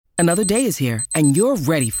Another day is here, and you're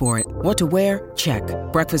ready for it. What to wear? Check.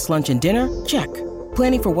 Breakfast, lunch, and dinner? Check.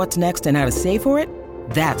 Planning for what's next and how to save for it?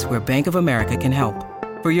 That's where Bank of America can help.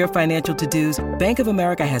 For your financial to-dos, Bank of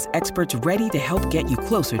America has experts ready to help get you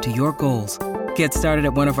closer to your goals. Get started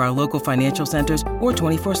at one of our local financial centers or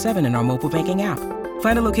 24/7 in our mobile banking app.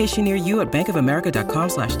 Find a location near you at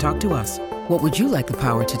bankofamerica.com/talktous. What would you like the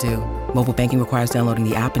power to do? Mobile banking requires downloading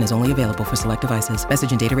the app and is only available for select devices.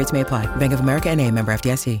 Message and data rates may apply. Bank of America N.A., member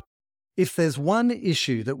FDIC. If there's one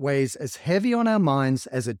issue that weighs as heavy on our minds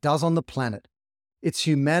as it does on the planet, it's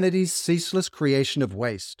humanity's ceaseless creation of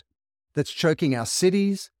waste that's choking our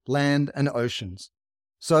cities, land, and oceans.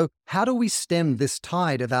 So how do we stem this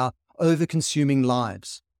tide of our over-consuming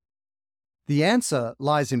lives? The answer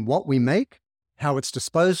lies in what we make, how it's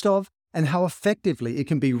disposed of, and how effectively it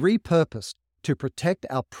can be repurposed to protect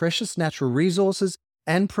our precious natural resources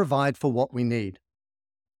and provide for what we need.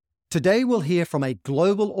 Today, we'll hear from a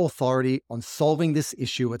global authority on solving this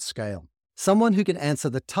issue at scale, someone who can answer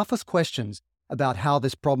the toughest questions about how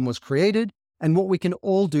this problem was created and what we can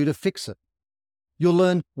all do to fix it. You'll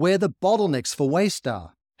learn where the bottlenecks for waste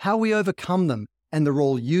are, how we overcome them, and the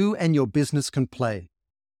role you and your business can play.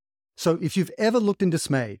 So if you've ever looked in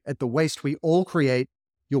dismay at the waste we all create,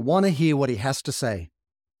 you'll want to hear what he has to say.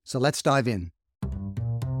 So let's dive in.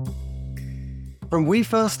 From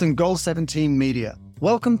WeFirst and Goal 17 Media,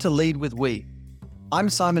 welcome to Lead with We. I'm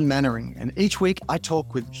Simon Mannering, and each week I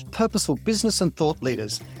talk with purposeful business and thought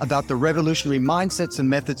leaders about the revolutionary mindsets and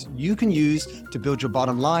methods you can use to build your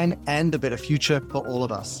bottom line and a better future for all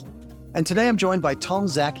of us. And today I'm joined by Tom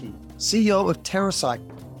Zaki, CEO of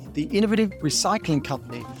TerraCycle, the innovative recycling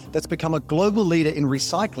company that's become a global leader in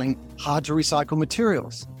recycling hard-to-recycle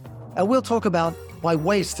materials. And we'll talk about why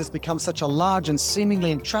waste has become such a large and seemingly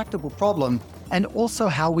intractable problem, and also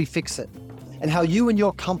how we fix it, and how you and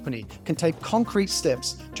your company can take concrete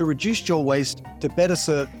steps to reduce your waste to better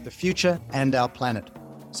serve the future and our planet.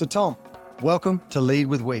 So Tom, welcome to Lead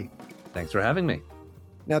with We. Thanks for having me.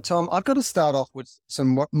 Now, Tom, I've got to start off with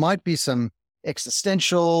what might be some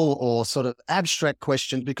existential or sort of abstract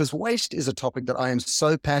questions, because waste is a topic that I am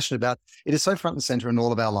so passionate about. It is so front and center in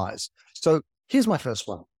all of our lives. So here's my first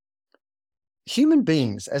one. Human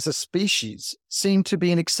beings as a species seem to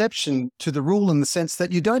be an exception to the rule in the sense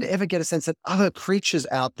that you don't ever get a sense that other creatures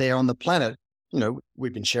out there on the planet,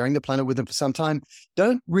 we've been sharing the planet with them for some time,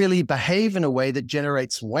 don't really behave in a way that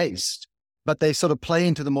generates waste, but they sort of play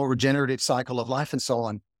into the more regenerative cycle of life and so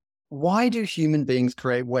on. Why do human beings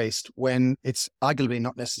create waste when it's arguably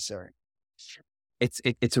not necessary?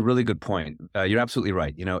 It's a really good point. You're absolutely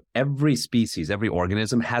right. Every species, every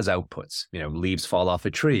organism has outputs. Leaves fall off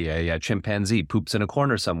a tree, a chimpanzee poops in a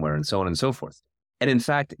corner somewhere, and so on and so forth. And in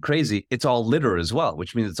fact, crazy, it's all litter as well,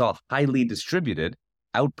 which means it's all highly distributed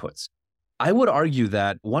outputs. I would argue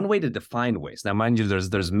that one way to define waste, now mind you,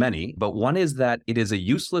 there's many, but one is that it is a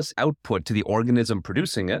useless output to the organism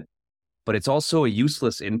producing it, but it's also a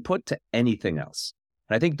useless input to anything else.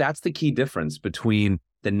 And I think that's the key difference between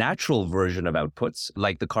the natural version of outputs,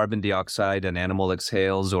 like the carbon dioxide an animal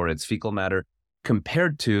exhales or its fecal matter,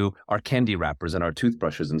 compared to our candy wrappers and our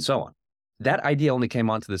toothbrushes and so on. That idea only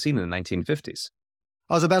came onto the scene in the 1950s.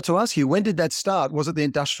 I was about to ask you, when did that start? Was it the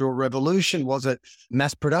Industrial Revolution? Was it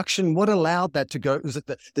mass production? What allowed that to go? Was it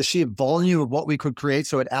the sheer volume of what we could create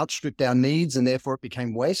so it outstripped our needs and therefore it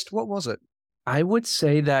became waste? What was it? I would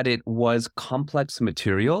say that it was complex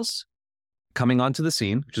materials coming onto the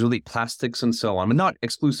scene, which is really plastics and so on, but not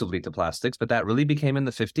exclusively to plastics, but that really became in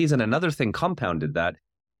the 50s. And another thing compounded that,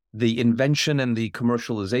 the invention and the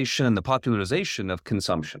commercialization and the popularization of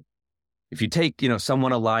consumption. If you take,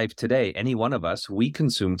 someone alive today, any one of us, we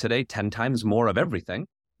consume today 10 times more of everything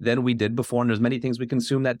than we did before. And there's many things we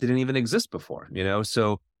consume that didn't even exist before,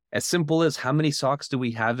 So as simple as how many socks do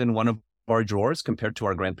we have in one of our drawers compared to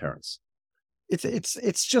our grandparents?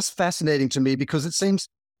 It's just fascinating to me because it seems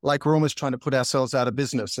like we're almost trying to put ourselves out of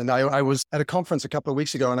business. And I was at a conference a couple of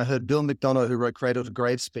weeks ago and I heard Bill McDonough, who wrote Cradle to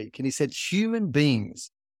Grave, speak. And he said, human beings,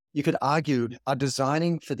 you could argue, are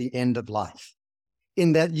designing for the end of life,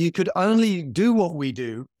 in that you could only do what we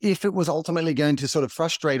do if it was ultimately going to sort of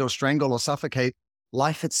frustrate or strangle or suffocate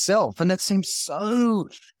life itself. And that seems so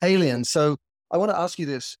alien. So I want to ask you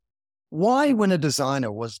this. Why, when a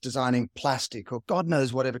designer was designing plastic or God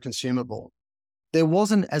knows whatever consumable, there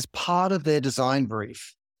wasn't, as part of their design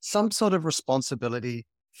brief, some sort of responsibility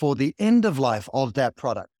for the end of life of that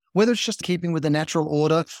product, whether it's just keeping with the natural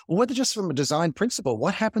order or whether just from a design principle,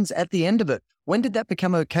 what happens at the end of it? When did that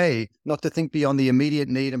become okay not to think beyond the immediate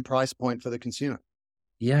need and price point for the consumer?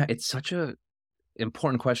 Yeah, it's such a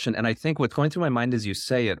important question. And I think what's going through my mind as you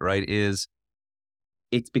say it, right, is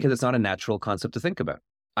it's because it's not a natural concept to think about.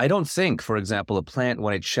 I don't think, for example, a plant,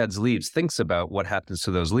 when it sheds leaves, thinks about what happens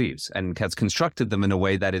to those leaves and has constructed them in a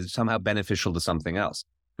way that is somehow beneficial to something else.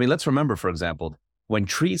 I mean, let's remember, for example, when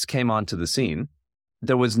trees came onto the scene,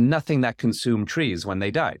 there was nothing that consumed trees when they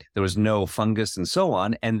died. There was no fungus and so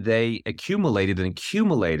on, and they accumulated,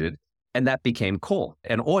 and that became coal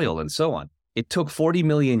and oil and so on. It took 40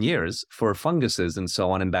 million years for funguses and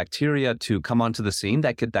so on and bacteria to come onto the scene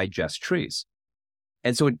that could digest trees.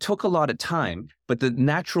 And so it took a lot of time, but the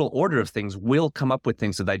natural order of things will come up with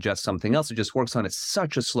things to digest something else. It just works on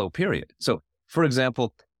such a slow period. So, for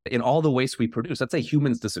example, in all the waste we produce, let's say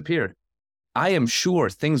humans disappeared, I am sure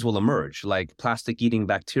things will emerge like plastic-eating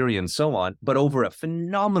bacteria and so on, but over a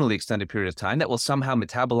phenomenally extended period of time that will somehow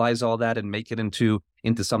metabolize all that and make it into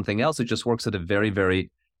something else. It just works at a very, very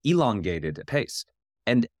elongated pace.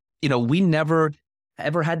 And, we never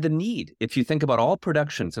ever had the need, if you think about all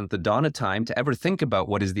production since the dawn of time, to ever think about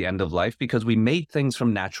what is the end of life, because we made things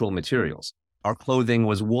from natural materials. Our clothing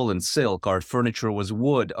was wool and silk, our furniture was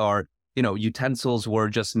wood, our utensils were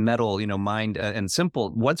just metal, mined and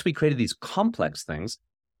simple. Once we created these complex things,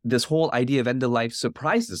 this whole idea of end of life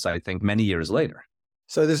surprised us, I think, many years later.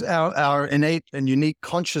 So there's our innate and unique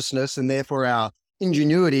consciousness, and therefore our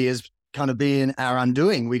ingenuity is kind of being our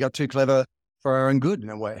undoing. We got too clever for our own good in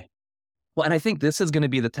a way. Well, and I think this is going to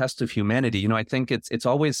be the test of humanity. I think it's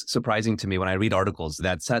always surprising to me when I read articles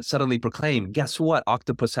that suddenly proclaim, guess what?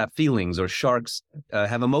 Octopus have feelings or sharks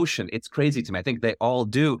have emotion. It's crazy to me. I think they all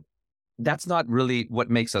do. That's not really what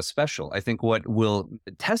makes us special. I think what will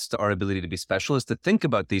test our ability to be special is to think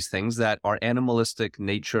about these things that our animalistic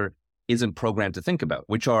nature isn't programmed to think about,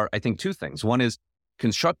 which are, I think, two things. One is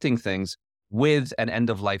constructing things with an end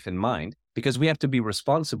of life in mind, because we have to be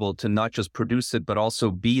responsible to not just produce it, but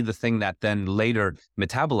also be the thing that then later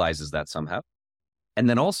metabolizes that somehow. And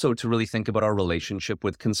then also to really think about our relationship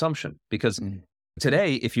with consumption. Because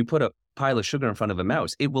today, if you put a pile of sugar in front of a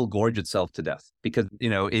mouse, it will gorge itself to death because,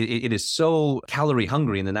 it is so calorie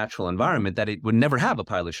hungry in the natural environment that it would never have a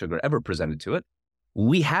pile of sugar ever presented to it.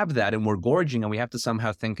 We have that and we're gorging, and we have to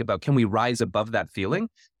somehow think about, can we rise above that feeling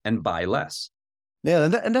and buy less? Yeah,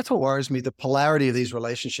 and that's what worries me, the polarity of these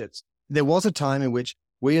relationships. There was a time in which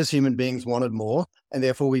we as human beings wanted more, and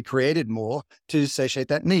therefore we created more to satiate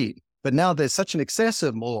that need. But now there's such an excess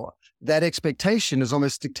of more, that expectation is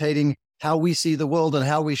almost dictating how we see the world and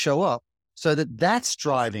how we show up, so that's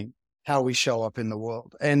driving how we show up in the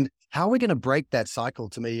world. And how we're going to break that cycle,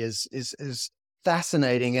 to me, is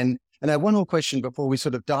fascinating. And I have one more question before we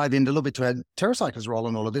sort of dive into a little bit to TerraCycle's role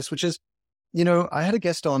in all of this, which is, I had a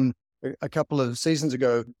guest on a couple of seasons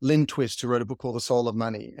ago, Lynn Twist, who wrote a book called The Soul of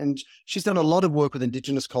Money. And she's done a lot of work with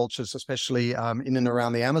indigenous cultures, especially in and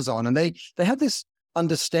around the Amazon. And they have this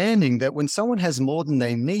understanding that when someone has more than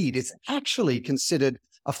they need, it's actually considered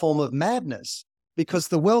a form of madness, because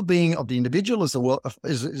the well-being of the individual is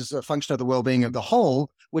a function of the well-being of the whole,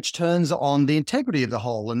 which turns on the integrity of the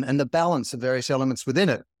whole and the balance of various elements within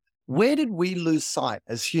it. Where did we lose sight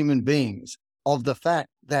as human beings of the fact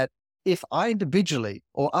that if I individually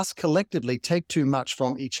or us collectively take too much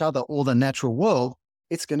from each other or the natural world,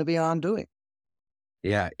 it's going to be our undoing?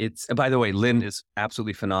 Yeah, by the way, Lynn is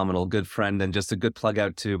absolutely phenomenal, good friend, and just a good plug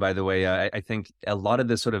out too, by the way. I think a lot of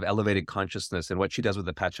this sort of elevated consciousness and what she does with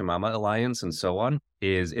the Pachamama Alliance and so on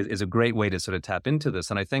is a great way to sort of tap into this.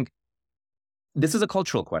 And I think this is a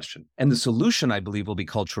cultural question, and the solution, I believe, will be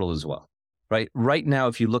cultural as well. Right now,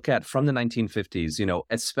 if you look at from the 1950s,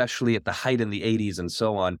 especially at the height in the 80s and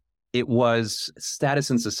so on, it was status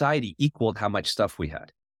in society equaled how much stuff we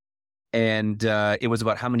had. And it was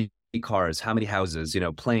about how many cars, how many houses,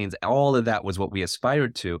 planes, all of that was what we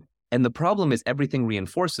aspired to. And the problem is everything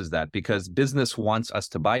reinforces that, because business wants us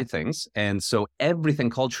to buy things. And so everything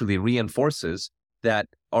culturally reinforces that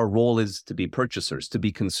our role is to be purchasers, to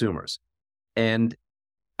be consumers. And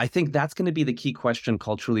I think that's going to be the key question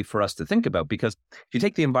culturally for us to think about, because if you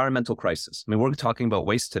take the environmental crisis, we're talking about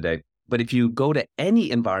waste today, but if you go to any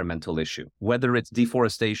environmental issue, whether it's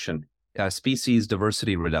deforestation, species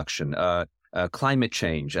diversity reduction, climate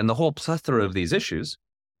change, and the whole plethora of these issues,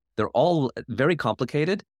 they're all very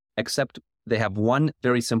complicated, except they have one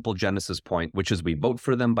very simple genesis point, which is we vote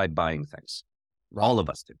for them by buying things. Right. All of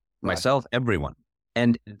us do. Right. Myself, everyone.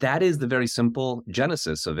 And that is the very simple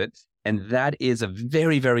genesis of it. And that is a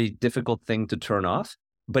very, very difficult thing to turn off,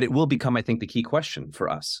 but it will become, I think, the key question for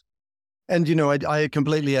us. And, I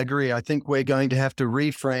completely agree. I think we're going to have to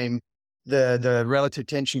reframe the relative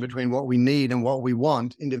tension between what we need and what we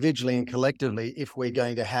want individually and collectively if we're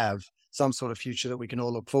going to have some sort of future that we can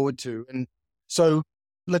all look forward to. And so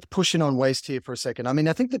Let's push in on waste here for a second. I mean,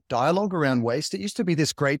 I think the dialogue around waste, it used to be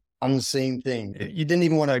this great unseen thing. You didn't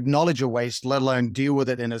even want to acknowledge your waste, let alone deal with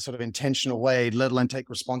it in a sort of intentional way, let alone take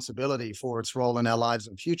responsibility for its role in our lives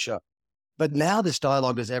and future. But now this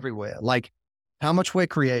dialogue is everywhere. Like how much we're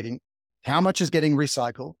creating, how much is getting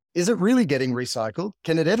recycled? Is it really getting recycled?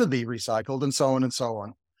 Can it ever be recycled? And so on and so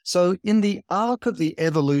on. So in the arc of the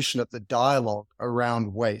evolution of the dialogue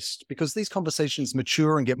around waste, because these conversations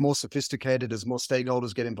mature and get more sophisticated as more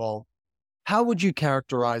stakeholders get involved, how would you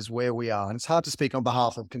characterize where we are? And it's hard to speak on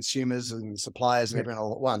behalf of consumers and suppliers and everyone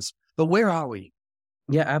all at once, but where are we?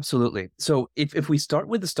 Yeah, absolutely. So if we start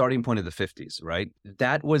with the starting point of the 50s, right,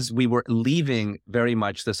 we were leaving very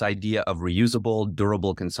much this idea of reusable,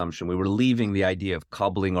 durable consumption. We were leaving the idea of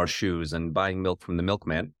cobbling our shoes and buying milk from the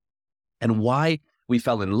milkman. And why we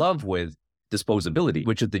fell in love with disposability,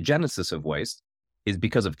 which is the genesis of waste, is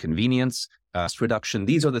because of convenience, cost reduction.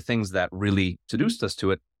 These are the things that really seduced us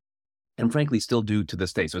to it, and frankly still do to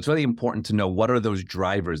this day. So it's really important to know what are those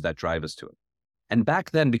drivers that drive us to it. And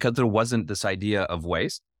back then, because there wasn't this idea of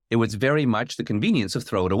waste, it was very much the convenience of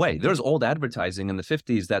throw it away. There's old advertising in the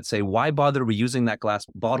 50s that say, why bother reusing that glass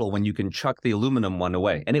bottle when you can chuck the aluminum one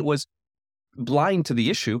away? And it was blind to the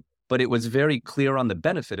issue, but it was very clear on the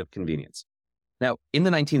benefit of convenience. Now, in the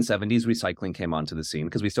 1970s, recycling came onto the scene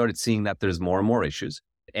because we started seeing that there's more and more issues.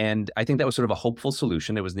 And I think that was sort of a hopeful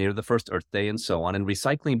solution. It was near the first Earth Day and so on. And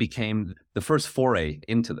recycling became the first foray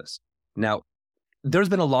into this. Now, there's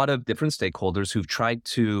been a lot of different stakeholders who've tried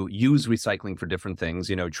to use recycling for different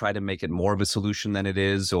things, try to make it more of a solution than it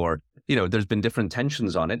is, or, there's been different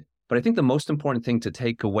tensions on it. But I think the most important thing to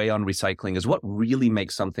take away on recycling is what really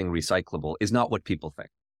makes something recyclable is not what people think.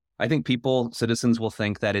 I think citizens will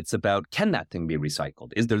think that it's about, can that thing be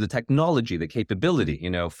recycled? Is there the technology, the capability,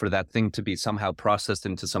 for that thing to be somehow processed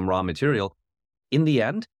into some raw material? In the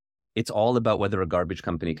end, it's all about whether a garbage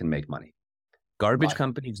company can make money. Garbage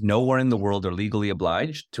companies nowhere in the world are legally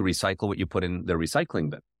obliged to recycle what you put in their recycling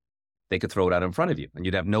bin. They could throw it out in front of you and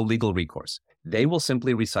you'd have no legal recourse. They will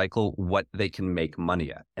simply recycle what they can make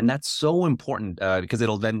money at. And that's so important because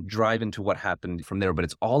it'll then drive into what happened from there. But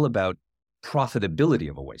it's all about profitability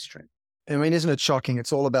of a waste stream. I mean, isn't it shocking?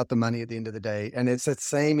 It's all about the money at the end of the day. And it's that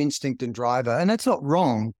same instinct and driver. And that's not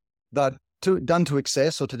wrong, but done to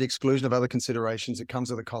excess or to the exclusion of other considerations, it comes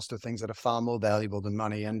at the cost of things that are far more valuable than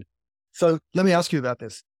money. And so let me ask you about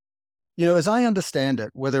this. As I understand it,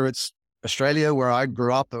 whether it's Australia, where I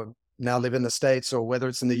grew up or now live in the States, or whether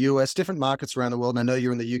it's in the US, different markets around the world, and I know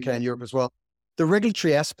you're in the UK and Europe as well, the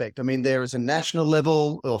regulatory aspect, I mean, there is a national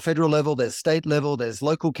level or federal level, there's state level, there's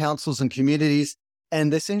local councils and communities,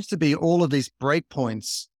 and there seems to be all of these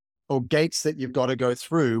breakpoints or gates that you've got to go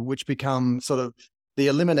through, which become sort of the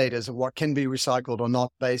eliminators of what can be recycled or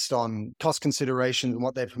not based on cost considerations and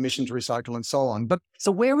what they have permission to recycle and so on. But so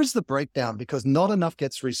where is the breakdown? Because not enough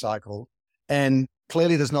gets recycled and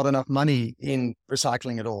clearly there's not enough money in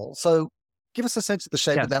recycling at all. So give us a sense of the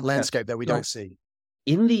shape of that landscape that we don't see.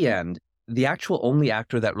 In the end, the actual only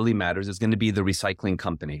actor that really matters is going to be the recycling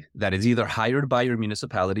company that is either hired by your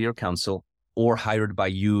municipality or council or hired by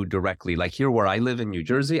you directly. Like here where I live in New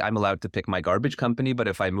Jersey, I'm allowed to pick my garbage company, but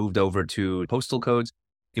if I moved over to postal codes,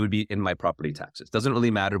 it would be in my property taxes. Doesn't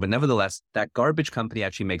really matter, but nevertheless, that garbage company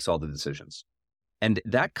actually makes all the decisions. And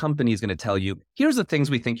that company is going to tell you, here's the things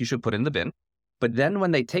we think you should put in the bin. But then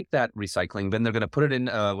when they take that recycling bin, they're going to put it in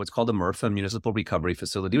what's called a MRF, a municipal recovery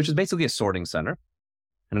facility, which is basically a sorting center.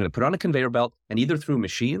 And I'm going to put it on a conveyor belt and either through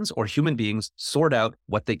machines or human beings sort out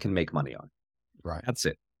what they can make money on. Right. That's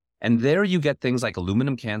it. And there you get things like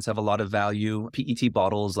aluminum cans have a lot of value, PET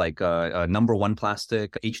bottles like number one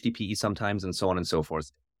plastic, HDPE sometimes, and so on and so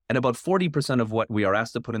forth. And about 40% of what we are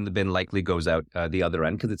asked to put in the bin likely goes out the other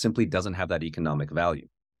end because it simply doesn't have that economic value.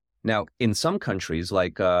 Now, in some countries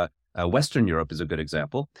like Western Europe is a good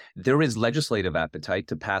example, there is legislative appetite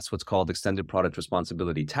to pass what's called extended product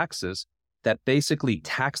responsibility taxes that basically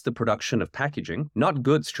tax the production of packaging, not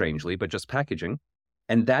goods, strangely, but just packaging.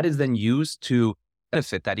 And that is then used to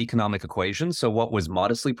benefit that economic equation. So what was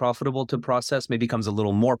modestly profitable to process maybe becomes a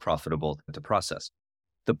little more profitable to process.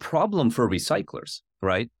 The problem for recyclers,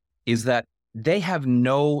 right, is that they have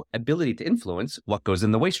no ability to influence what goes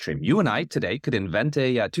in the waste stream. You and I today could invent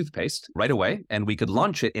a toothpaste right away, and we could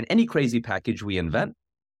launch it in any crazy package we invent.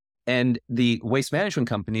 And the waste management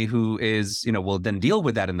company who is, will then deal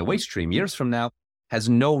with that in the waste stream years from now has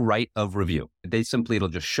no right of review. It'll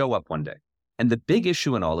just show up one day. And the big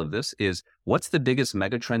issue in all of this is what's the biggest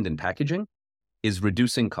megatrend in packaging is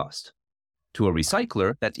reducing cost. To a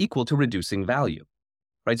recycler, that's equal to reducing value,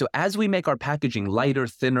 right? So as we make our packaging lighter,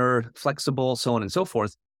 thinner, flexible, so on and so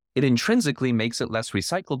forth, it intrinsically makes it less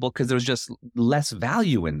recyclable because there's just less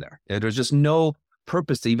value in there. There's just no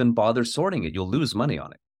purpose to even bother sorting it. You'll lose money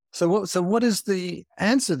on it. So what is the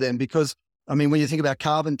answer then? Because, I mean, when you think about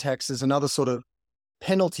carbon taxes and other sort of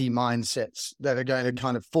penalty mindsets that are going to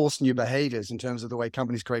kind of force new behaviors in terms of the way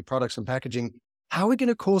companies create products and packaging, how are we going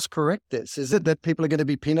to course correct this? Is it that people are going to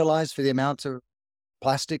be penalized for the amount of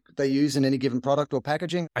plastic they use in any given product or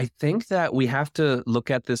packaging? I think that we have to look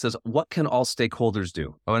at this as what can all stakeholders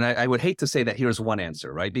do? Oh, and I would hate to say that here's one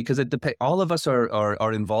answer, right? Because all of us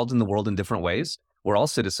are involved in the world in different ways. We're all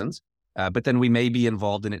citizens, but then we may be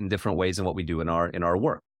involved in it in different ways in what we do in our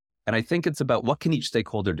work. And I think it's about what can each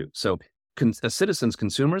stakeholder do? So citizens,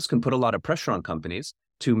 consumers can put a lot of pressure on companies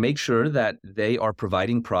to make sure that they are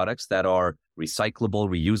providing products that are recyclable,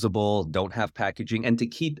 reusable, don't have packaging, and to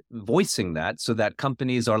keep voicing that so that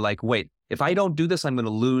companies are like, wait, if I don't do this, I'm going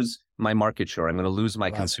to lose my market share. I'm going to lose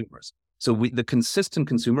my consumers. So the consistent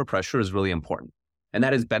consumer pressure is really important. And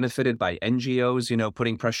that is benefited by NGOs,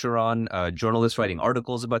 putting pressure on journalists writing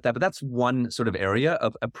articles about that. But that's one sort of area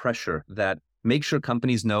of a pressure that make sure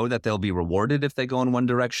companies know that they'll be rewarded if they go in one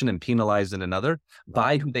direction and penalized in another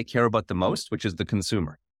by who they care about the most, which is the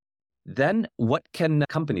consumer. Then what can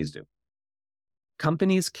companies do?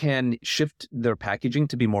 Companies can shift their packaging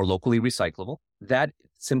to be more locally recyclable. That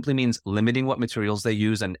simply means limiting what materials they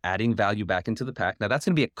use and adding value back into the pack. Now, that's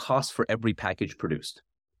going to be a cost for every package produced.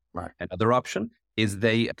 Right. Another option is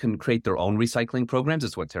they can create their own recycling programs.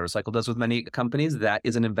 It's what TerraCycle does with many companies. That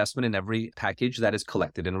is an investment in every package that is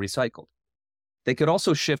collected and recycled. They could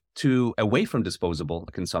also shift away from disposable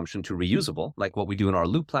consumption to reusable, like what we do in our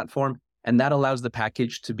Loop platform. And that allows the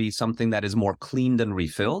package to be something that is more cleaned and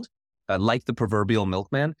refilled, like the proverbial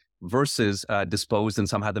milkman, versus disposed and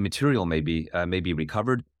somehow the material may be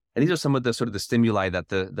recovered. And these are some of the sort of the stimuli that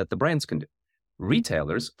the brands can do.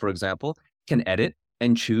 Retailers, for example, can edit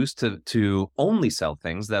and choose to only sell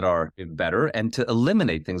things that are better and to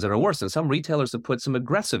eliminate things that are worse. And some retailers have put some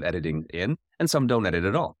aggressive editing in, and some don't edit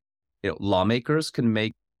at all. Lawmakers can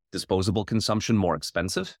make disposable consumption more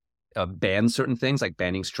expensive, ban certain things like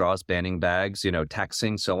banning straws, banning bags,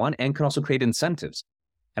 taxing, so on, and can also create incentives.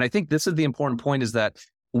 And I think this is the important point, is that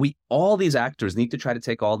all these actors need to try to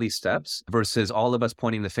take all these steps versus all of us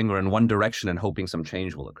pointing the finger in one direction and hoping some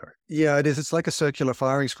change will occur. Yeah, it is. It's like a circular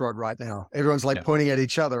firing squad right now. Everyone's like pointing at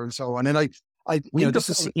each other and so on. And we need to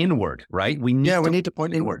point inward, right? We need to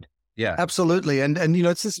point inward. Yeah, absolutely. And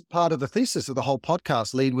it's this part of the thesis of the whole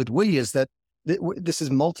podcast, Lead with We, is that this is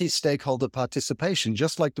multi-stakeholder participation,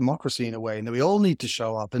 just like democracy in a way, and that we all need to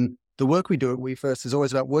show up. And the work we do at We First is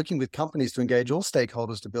always about working with companies to engage all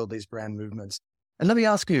stakeholders to build these brand movements. And let me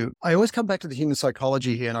ask you, I always come back to the human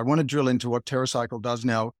psychology here, and I want to drill into what TerraCycle does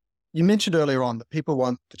now. You mentioned earlier on that people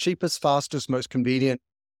want the cheapest, fastest, most convenient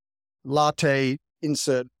latte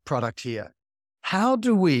insert product here. How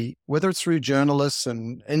do we, whether it's through journalists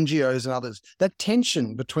and NGOs and others, that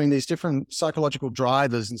tension between these different psychological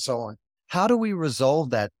drivers and so on, how do we resolve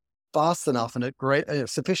that fast enough and at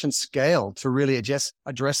sufficient scale to really address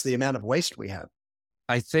the amount of waste we have?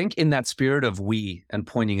 I think in that spirit of we and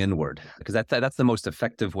pointing inward, because that's the most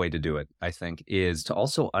effective way to do it, I think, is to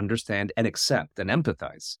also understand and accept and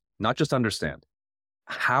empathize, not just understand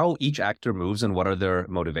how each actor moves and what are their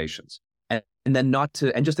motivations. And then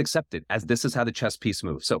and just accept it as this is how the chess piece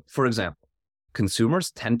moves. So, for example,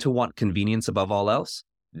 consumers tend to want convenience above all else.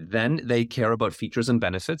 Then they care about features and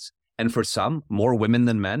benefits. And for some, more women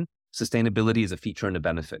than men, sustainability is a feature and a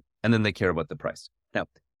benefit. And then they care about the price. Now,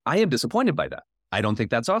 I am disappointed by that. I don't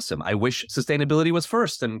think that's awesome. I wish sustainability was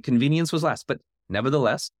first and convenience was last. But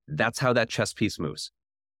nevertheless, that's how that chess piece moves.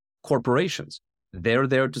 Corporations, they're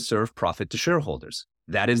there to serve profit to shareholders.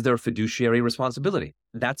 That is their fiduciary responsibility.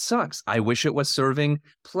 That sucks. I wish it was serving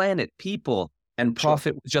planet, people, and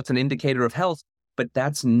profit was just an indicator of health, but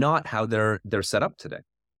that's not how they're set up today.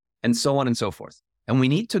 And so on and so forth. And we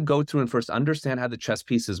need to go through and first understand how the chess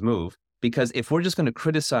pieces move, because if we're just going to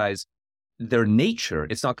criticize their nature,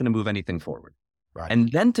 it's not going to move anything forward. Right.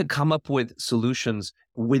 And then to come up with solutions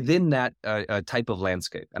within that type of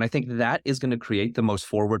landscape. And I think that is going to create the most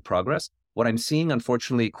forward progress. What I'm seeing,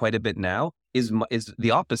 unfortunately, quite a bit now is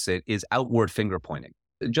the opposite, is outward finger pointing.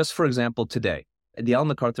 Just for example, today, the Ellen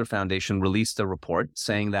MacArthur Foundation released a report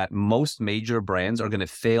saying that most major brands are going to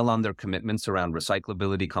fail on their commitments around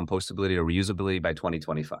recyclability, compostability, or reusability by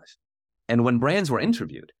 2025. And when brands were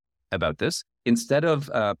interviewed about this, instead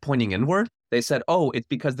of pointing inward, they said, oh, it's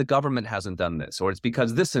because the government hasn't done this, or it's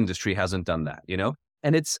because this industry hasn't done that,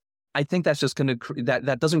 And I think that's just going to,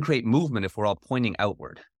 that doesn't create movement if we're all pointing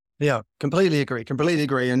outward. Yeah, completely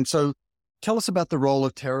agree. And so tell us about the role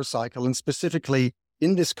of TerraCycle and specifically,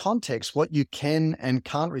 in this context, what you can and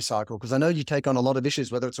can't recycle, because I know you take on a lot of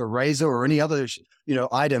issues, whether it's a razor or any other,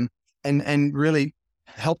 item, and really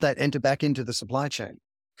help that enter back into the supply chain.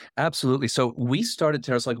 Absolutely. So we started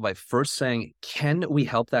TerraCycle by first saying, can we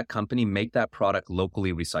help that company make that product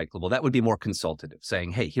locally recyclable? That would be more consultative,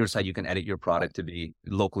 saying, hey, here's how you can edit your product to be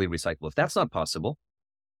locally recyclable. If that's not possible,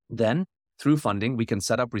 then through funding, we can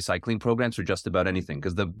set up recycling programs for just about anything.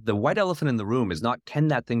 Because the white elephant in the room is not, can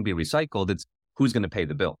that thing be recycled? It's who's going to pay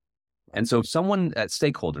the bill. And so if someone, a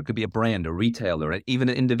stakeholder, could be a brand, a retailer, even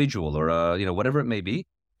an individual, or whatever it may be,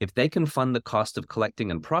 if they can fund the cost of collecting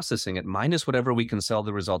and processing it minus whatever we can sell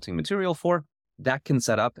the resulting material for, that can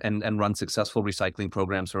set up and run successful recycling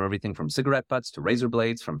programs for everything from cigarette butts to razor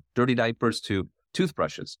blades, from dirty diapers to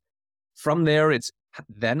toothbrushes. From there,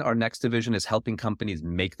 then our next division is helping companies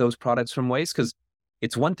make those products from waste, because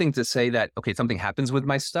it's one thing to say that, okay, something happens with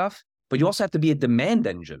my stuff, but you also have to be a demand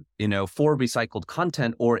engine, for recycled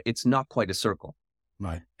content, or it's not quite a circle.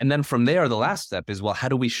 Right. And then from there, the last step is, well, how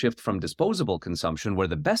do we shift from disposable consumption, where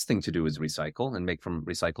the best thing to do is recycle and make from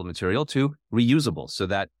recycled material, to reusable, so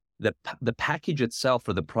that the package itself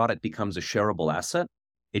or the product becomes a shareable asset.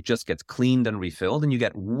 It just gets cleaned and refilled, and you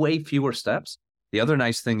get way fewer steps. The other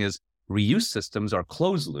nice thing is reuse systems are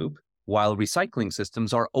closed loop, while recycling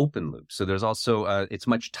systems are open loop. So there's also, it's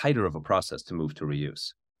much tighter of a process to move to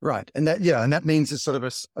reuse. Right. And that means it's sort of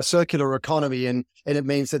a circular economy, and it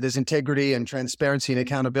means that there's integrity and transparency and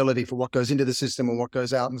accountability for what goes into the system and what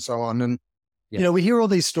goes out and so on. And, we hear all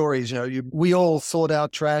these stories, we all sort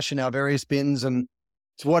out trash in our various bins, and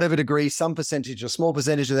to whatever degree, some percentage or small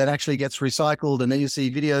percentage of that actually gets recycled. And then you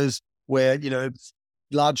see videos where,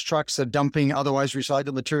 large trucks are dumping otherwise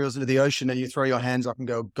recycled materials into the ocean, and you throw your hands up and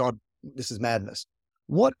go, God, this is madness.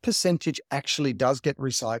 What percentage actually does get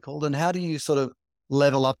recycled, and how do you sort of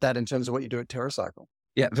level up that in terms of what you do at TerraCycle?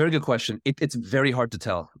 Yeah, very good question. It's very hard to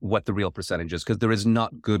tell what the real percentage is, because there is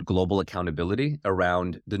not good global accountability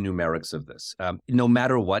around the numerics of this. No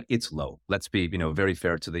matter what, it's low. Let's be, very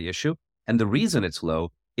fair to the issue. And the reason it's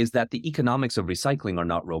low is that the economics of recycling are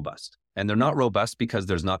not robust. And they're not robust because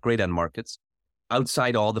there's not great end markets.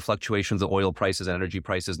 Outside all the fluctuations of oil prices and energy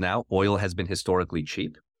prices now, oil has been historically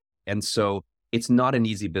cheap. And so it's not an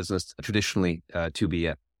easy business traditionally to be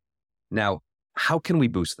in. Now, how can we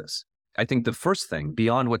boost this? I think the first thing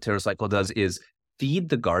beyond what TerraCycle does is feed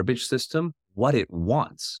the garbage system what it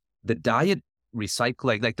wants. The diet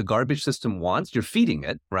recycling, like the garbage system wants, you're feeding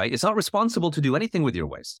it, right? It's not responsible to do anything with your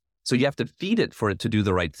waste. So you have to feed it for it to do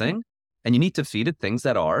the right thing. And you need to feed it things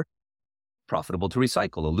that are profitable to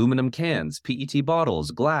recycle: aluminum cans, PET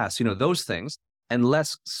bottles, glass, those things, and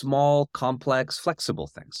less small, complex, flexible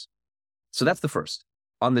things. So that's the first.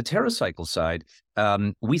 On the TerraCycle side,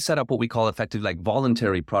 we set up what we call effectively like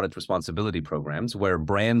voluntary product responsibility programs, where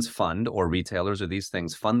brands fund, or retailers or these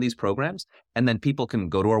things fund these programs. And then people can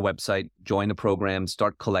go to our website, join a program,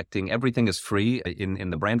 start collecting. Everything is free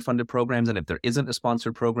in the brand funded programs. And if there isn't a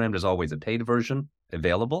sponsored program, there's always a paid version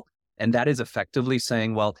available. And that is effectively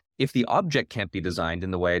saying, well, if the object can't be designed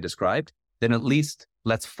in the way I described, then at least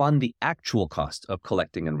let's fund the actual cost of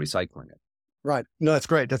collecting and recycling it. Right. No, that's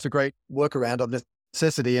great. That's a great workaround of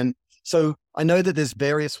necessity. And so I know that there's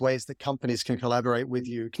various ways that companies can collaborate with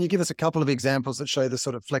you. Can you give us a couple of examples that show the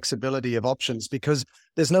sort of flexibility of options? Because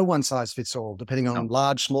there's no one size fits all, depending on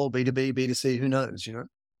large, small, B2B, B2C, who knows,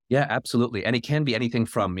 Yeah, absolutely. And it can be anything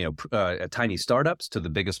from, tiny startups to the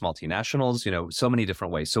biggest multinationals, so many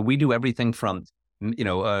different ways. So we do everything from,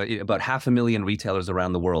 about 500,000 retailers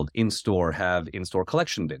around the world have in-store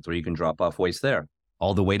collection bins where you can drop off waste there,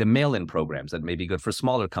 all the way to mail-in programs that may be good for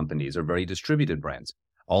smaller companies or very distributed brands,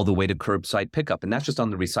 all the way to curbside pickup. And that's just on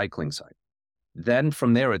the recycling side. Then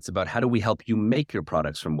from there, it's about how do we help you make your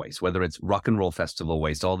products from waste, whether it's rock and roll festival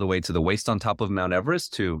waste, all the way to the waste on top of Mount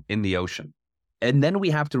Everest to in the ocean. And then we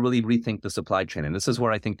have to really rethink the supply chain. And this is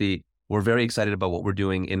where I think we're very excited about what we're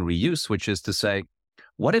doing in reuse, which is to say,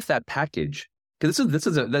 what if that package, because this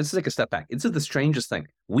is like a step back. This is the strangest thing.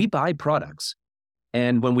 We buy products,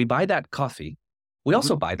 and when we buy that coffee, we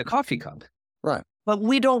also buy the coffee cup. Right. But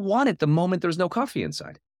we don't want it the moment there's no coffee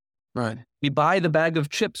inside. Right. We buy the bag of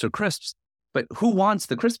chips or crisps, but who wants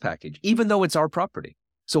the crisp package, even though it's our property?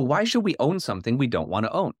 So why should we own something we don't want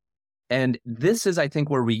to own? And this is, I think,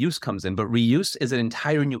 where reuse comes in. But reuse is an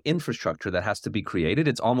entire new infrastructure that has to be created.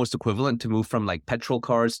 It's almost equivalent to move from like petrol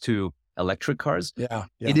cars to electric cars. Yeah.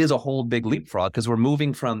 It is a whole big leapfrog, because we're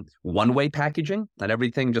moving from one-way packaging and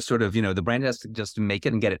everything just sort of, the brand has to just make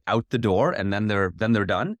it and get it out the door, and then they're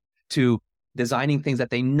done, to designing things that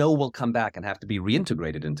they know will come back and have to be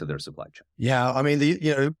reintegrated into their supply chain. Yeah. I mean,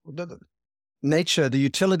 nature, the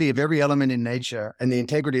utility of every element in nature and the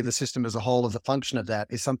integrity of the system as a whole, of the function of that,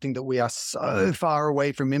 is something that we are so far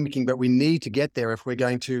away from mimicking, but we need to get there if we're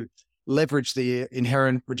going to leverage the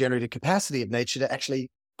inherent regenerative capacity of nature to actually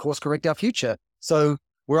course correct our future. So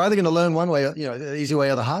we're either going to learn one way, the easy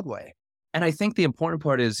way or the hard way. And I think the important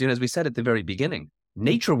part is, as we said at the very beginning,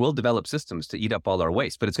 nature will develop systems to eat up all our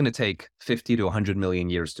waste, but it's going to take 50 to 100 million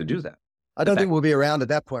years to do that. I don't think we'll be around at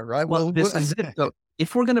that point, right? Well, this is it. So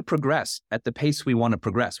if we're going to progress at the pace we want to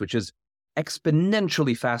progress, which is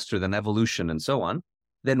exponentially faster than evolution and so on,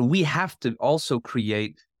 then we have to also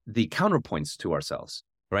create the counterpoints to ourselves,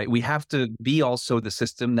 right? We have to be also the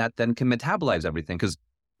system that then can metabolize everything. Because,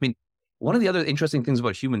 one of the other interesting things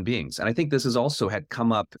about human beings, and I think this has also had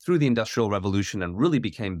come up through the Industrial Revolution and really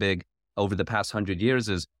became big over the past 100 years,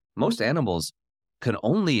 is most animals can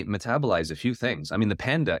only metabolize a few things. The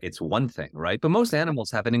panda, it's one thing, right? But most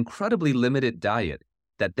animals have an incredibly limited diet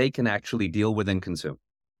that they can actually deal with and consume.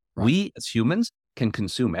 Right. We as humans can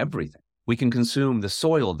consume everything. We can consume the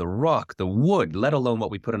soil, the rock, the wood, let alone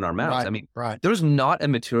what we put in our mouths. Right. There's not a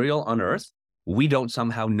material on Earth we don't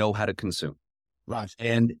somehow know how to consume. Right.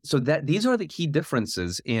 And so these are the key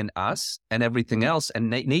differences in us and everything else. And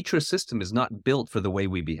nature's system is not built for the way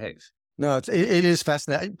we behave. No, it is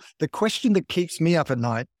fascinating. The question that keeps me up at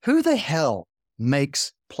night, who the hell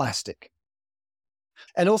makes plastic?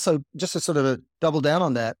 And also, just to sort of double down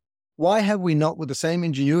on that, why have we not, with the same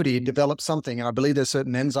ingenuity, developed something, and I believe there's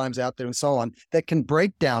certain enzymes out there and so on, that can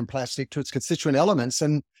break down plastic to its constituent elements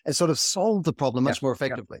and sort of solve the problem much more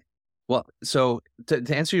effectively? Well, so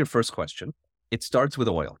to answer your first question, it starts with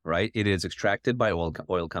oil, right? It is extracted by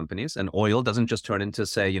oil companies, and oil doesn't just turn into,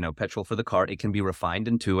 say, petrol for the car. It can be refined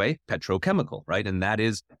into a petrochemical, right? And that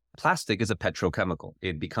is, plastic is a petrochemical.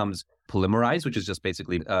 It becomes polymerized, which is just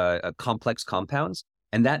basically complex compounds.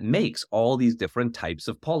 And that makes all these different types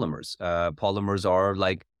of polymers. Polymers are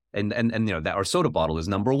like, and that our soda bottle is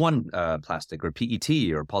number one plastic, or PET,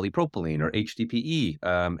 or polypropylene, or HDPE,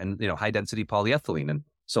 and high density polyethylene, and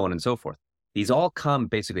so on and so forth. These all come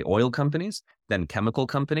basically oil companies, then chemical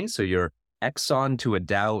companies. So your Exxon to a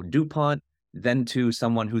Dow DuPont, then to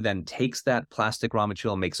someone who then takes that plastic raw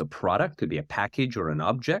material and makes a product, could be a package or an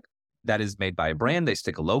object that is made by a brand. They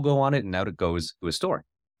stick a logo on it, and out it goes to a store.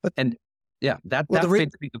 That's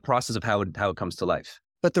basically the process of how it comes to life.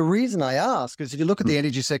 But the reason I ask is, if you look at the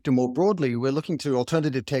energy sector more broadly, we're looking to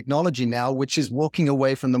alternative technology now, which is walking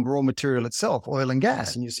away from the raw material itself, oil and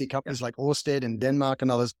gas. And you see companies like Ørsted in Denmark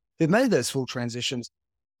and others who've made those full transitions.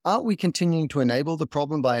 Aren't we continuing to enable the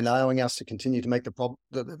problem by allowing us to continue to make the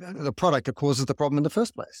product that causes the problem in the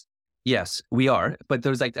first place? Yes, we are. But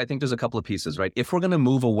I think there's a couple of pieces, right? If we're going to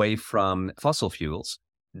move away from fossil fuels,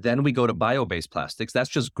 then we go to bio-based plastics. That's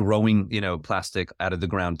just growing, plastic out of the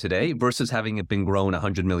ground today versus having it been grown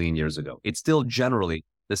 100 million years ago. It's still generally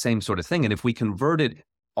the same sort of thing. And if we converted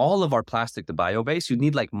all of our plastic to bio-based, you'd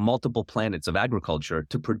need like multiple planets of agriculture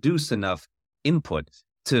to produce enough input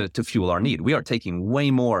to fuel our need. We are taking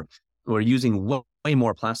we're using way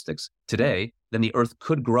more plastics today than the Earth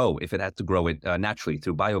could grow if it had to grow it naturally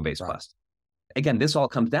through bio-based plastic. Again, this all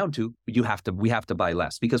comes down to we have to buy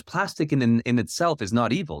less, because plastic in itself is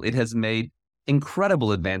not evil. It has made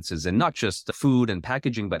incredible advances in not just the food and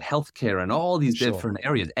packaging, but healthcare and all these different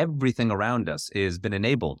areas. Everything around us has been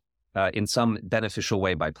enabled in some beneficial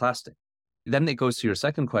way by plastic. Then it goes to your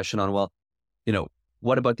second question on,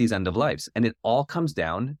 what about these end of lives? And it all comes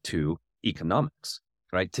down to economics,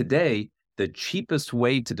 right? Today, the cheapest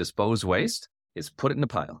way to dispose waste is put it in a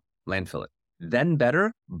pile, landfill it. Then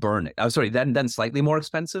better, burn it. Then slightly more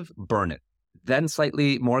expensive, burn it. Then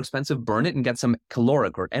slightly more expensive, burn it and get some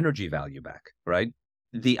caloric or energy value back, right?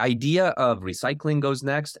 The idea of recycling goes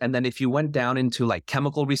next. And then if you went down into like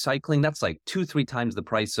chemical recycling, that's like 2-3 times the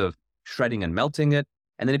price of shredding and melting it.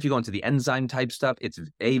 And then if you go into the enzyme type stuff, it's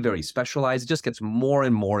very specialized. It just gets more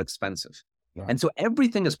and more expensive. Yeah. And so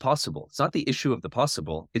everything is possible. It's not the issue of the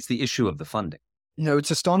possible, it's the issue of the funding.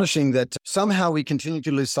 It's astonishing that somehow we continue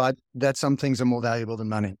to lose sight that some things are more valuable than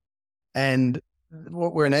money. And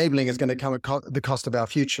what we're enabling is going to come at the cost of our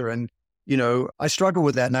future. And, I struggle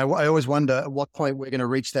with that. And I always wonder at what point we're going to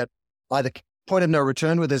reach that either point of no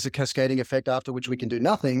return where there's a cascading effect after which we can do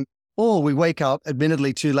nothing, or we wake up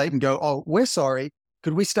admittedly too late and go, oh, we're sorry.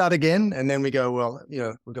 Could we start again? And then we go, well,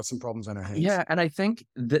 we've got some problems on our hands. Yeah. And I think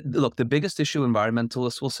the biggest issue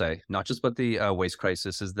environmentalists will say, not just about the waste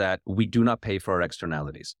crisis, is that we do not pay for our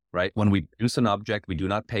externalities, right? When we produce an object, we do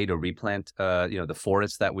not pay to replant, the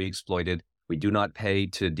forests that we exploited. We do not pay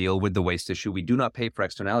to deal with the waste issue. We do not pay for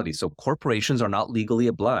externalities. So corporations are not legally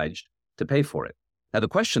obliged to pay for it. Now, the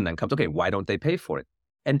question then comes, okay, why don't they pay for it?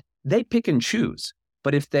 And they pick and choose.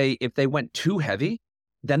 But if they went too heavy,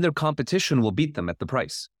 then their competition will beat them at the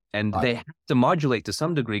price. And they have to modulate to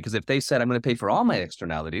some degree, because if they said, I'm going to pay for all my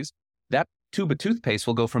externalities, that tube of toothpaste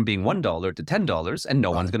will go from being $1 to $10 and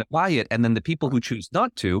no one's going to buy it. And then the people who choose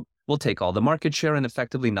not to will take all the market share and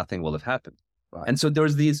effectively nothing will have happened. Right. And so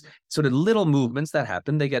there's these sort of little movements that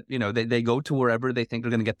happen. They get, they go to wherever they think they're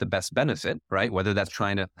going to get the best benefit, right? Whether that's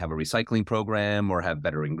trying to have a recycling program or have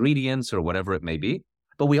better ingredients or whatever it may be.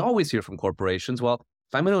 But we always hear from corporations, well,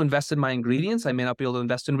 if I'm going to invest in my ingredients, I may not be able to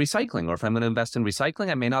invest in recycling. Or if I'm going to invest in recycling,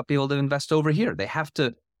 I may not be able to invest over here. They have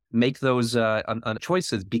to make those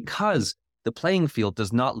choices because the playing field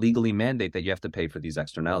does not legally mandate that you have to pay for these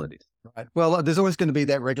externalities. Right. Well, there's always going to be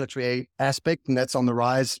that regulatory aspect, and that's on the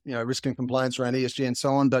rise, risk and compliance around ESG and so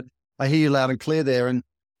on. But I hear you loud and clear there. And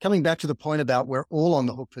coming back to the point about we're all on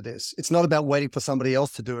the hook for this. It's not about waiting for somebody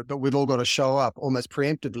else to do it, but we've all got to show up almost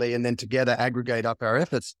preemptively and then together aggregate up our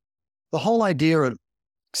efforts. The whole idea of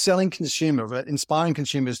inspiring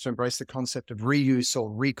consumers to embrace the concept of reuse or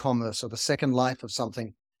re-commerce or the second life of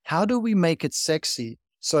something. How do we make it sexy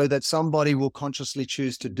so that somebody will consciously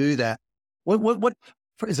choose to do that? What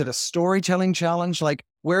is it, a storytelling challenge? Like,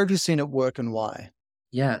 where have you seen it work and why?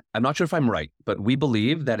 Yeah, I'm not sure if I'm right, but we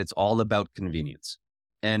believe that it's all about convenience.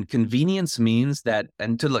 And convenience means that,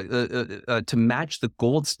 and to match the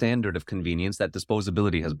gold standard of convenience that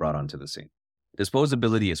disposability has brought onto the scene.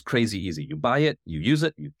 Disposability is crazy easy. You buy it, you use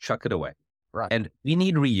it, you chuck it away. Right. And we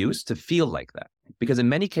need reuse to feel like that. Because in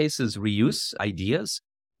many cases, reuse ideas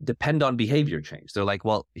depend on behavior change. They're like,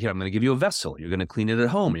 well, here, I'm going to give you a vessel. You're going to clean it at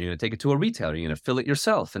home. You're going to take it to a retailer. You're going to fill it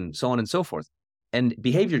yourself, and so on and so forth. And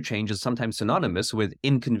behavior change is sometimes synonymous with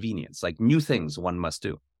inconvenience, like new things one must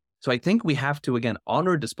do. So I think we have to, again,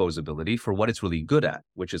 honor disposability for what it's really good at,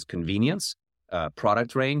 which is convenience,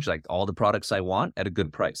 product range, like all the products I want at a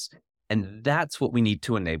good price. And that's what we need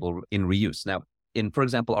to enable in reuse. Now, in, for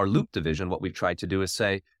example, our Loop division, what we've tried to do is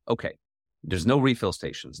say, okay, there's no refill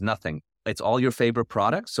stations, nothing. It's all your favorite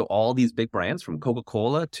products. So all these big brands from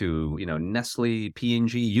Coca-Cola to, Nestle,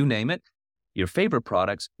 P&G, you name it, your favorite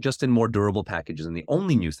products just in more durable packages. And the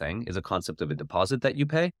only new thing is a concept of a deposit that you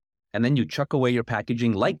pay. And then you chuck away your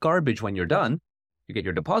packaging like garbage when you're done. You get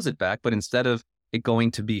your deposit back, but instead of it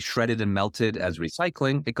going to be shredded and melted as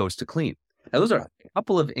recycling, it goes to clean. Now, those are a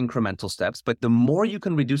couple of incremental steps, but the more you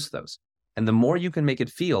can reduce those and the more you can make it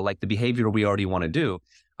feel like the behavior we already want to do,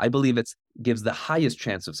 I believe it gives the highest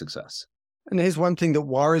chance of success. And here's one thing that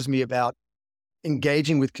worries me about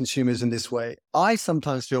engaging with consumers in this way. I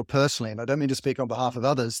sometimes feel personally, and I don't mean to speak on behalf of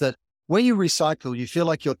others, that when you recycle, you feel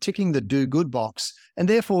like you're ticking the do good box, and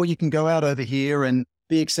therefore you can go out over here and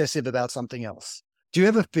be excessive about something else. Do you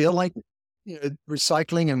ever feel like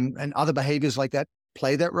recycling and other behaviors like that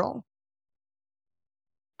play that role?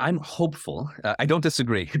 I'm hopeful. I don't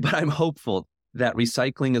disagree, but I'm hopeful that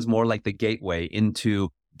recycling is more like the gateway into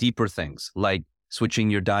deeper things, like switching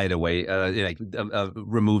your diet away,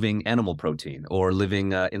 removing animal protein, or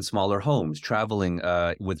living in smaller homes, traveling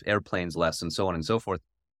with airplanes less, and so on and so forth.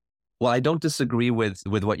 Well, I don't disagree with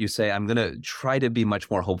what you say. I'm going to try to be much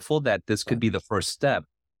more hopeful that this could be the first step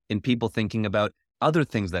in people thinking about other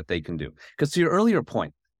things that they can do. Because to your earlier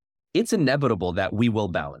point, it's inevitable that we will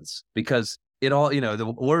balance, because it all,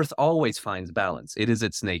 the earth always finds balance. It is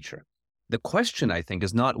its nature. The question, I think,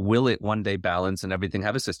 is not will it one day balance and everything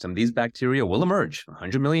have a system. These bacteria will emerge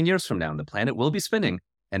 100 million years from now, and the planet will be spinning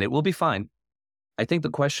and it will be fine. I think the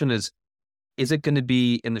question is it going to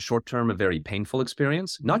be in the short term a very painful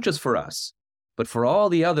experience, not just for us, but for all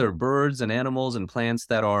the other birds and animals and plants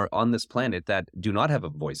that are on this planet that do not have a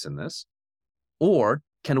voice in this? Or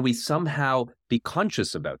can we somehow be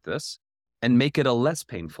conscious about this and make it a less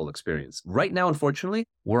painful experience? Right now, unfortunately,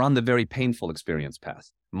 we're on the very painful experience path.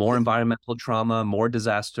 More environmental trauma, more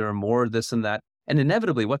disaster, more this and that. And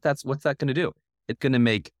inevitably, what's that going to do? It's going to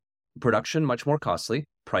make production much more costly,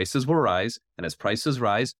 prices will rise, and as prices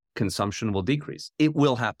rise, consumption will decrease. It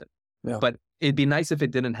will happen. Yeah. But it'd be nice if it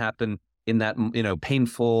didn't happen in that,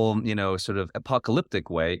 painful, sort of apocalyptic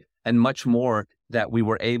way, and much more that we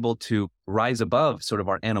were able to rise above sort of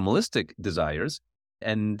our animalistic desires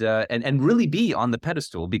and really be on the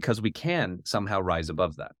pedestal, because we can somehow rise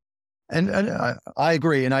above that. And I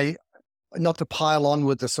agree. And I, not to pile on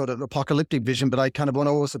with the sort of apocalyptic vision, but I kind of want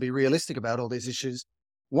to also be realistic about all these issues.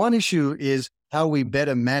 One issue is how we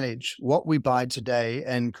better manage what we buy today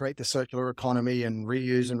and create the circular economy and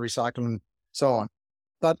reuse and recycle and so on.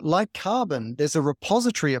 But like carbon, there's a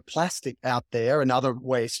repository of plastic out there and other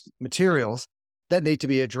waste materials that need to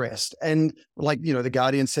be addressed. And like, The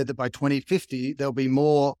Guardian said that by 2050, there'll be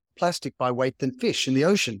more plastic by weight than fish in the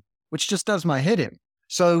ocean, which just does my head in.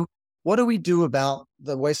 So what do we do about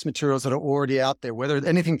the waste materials that are already out there, whether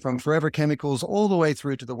anything from forever chemicals all the way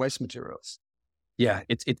through to the waste materials? Yeah,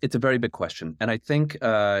 it's a very big question. And I think,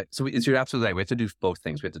 you're absolutely right. We have to do both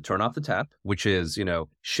things. We have to turn off the tap, which is,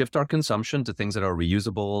 shift our consumption to things that are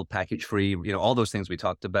reusable, package free, all those things we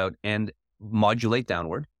talked about, and modulate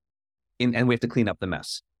downward. And we have to clean up the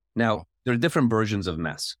mess. Now, there are different versions of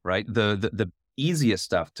mess, right? The easiest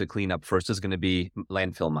stuff to clean up first is going to be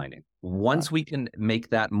landfill mining. Once we can make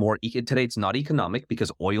that more, today it's not economic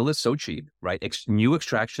because oil is so cheap, right? New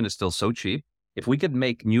extraction is still so cheap. If we could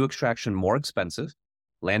make new extraction more expensive,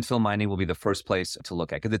 landfill mining will be the first place to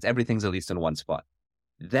look at because everything's at least in one spot.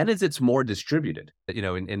 Then as it's more distributed,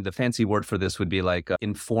 in the fancy word for this would be like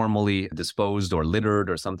informally disposed or littered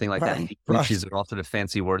or something like that. These are all sort of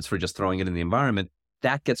fancy words for just throwing it in the environment.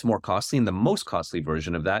 That gets more costly. And the most costly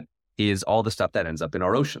version of that is all the stuff that ends up in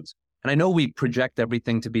our oceans. And I know we project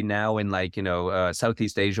everything to be now in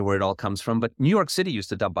Southeast Asia where it all comes from, but New York City used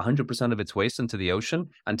to dump 100% of its waste into the ocean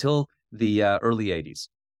until the early 80s.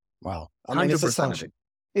 Wow. 100%. It's astonishing.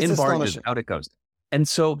 It's in barges, astonishing. out it goes. And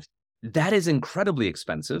so that is incredibly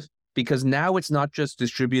expensive because now it's not just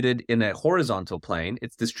distributed in a horizontal plane,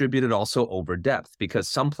 it's distributed also over depth because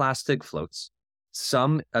some plastic floats,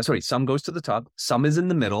 some goes to the top, some is in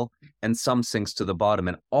the middle, and some sinks to the bottom.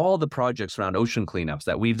 And all the projects around ocean cleanups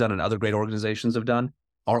that we've done and other great organizations have done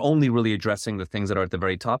are only really addressing the things that are at the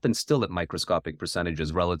very top and still at microscopic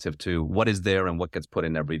percentages relative to what is there and what gets put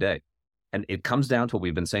in every day. And it comes down to what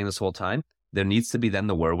we've been saying this whole time. There needs to be then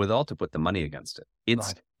the wherewithal to put the money against it.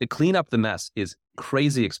 To clean up the mess is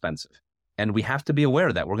crazy expensive. And we have to be aware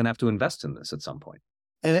of that. We're going to have to invest in this at some point.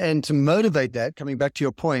 And to motivate that, coming back to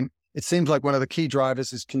your point, it seems like one of the key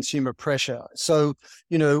drivers is consumer pressure. So,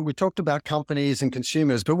 we talked about companies and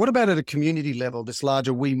consumers, but what about at a community level, this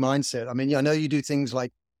larger we mindset? I mean, I know you do things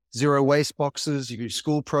like zero waste boxes, you do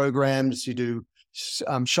school programs, you do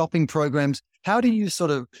shopping programs. How do you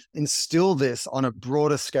sort of instill this on a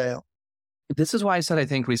broader scale? This is why I said I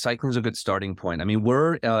think recycling is a good starting point. I mean,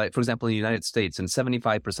 we're, for example, in the United States, and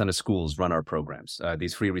 75% of schools run our programs,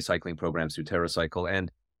 these free recycling programs through TerraCycle.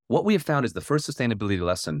 And what we have found is the first sustainability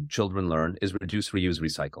lesson children learn is reduce, reuse,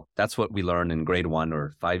 recycle. That's what we learn in grade 1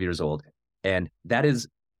 or 5 years old. And that is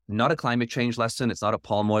not a climate change lesson. It's not a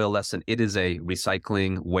palm oil lesson. It is a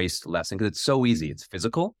recycling waste lesson because it's so easy. It's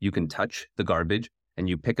physical. You can touch the garbage and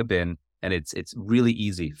you pick a bin, and it's really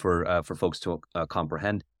easy for folks to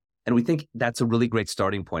comprehend. And we think that's a really great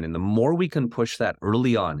starting point. And the more we can push that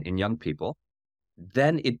early on in young people,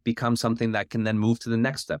 then it becomes something that can then move to the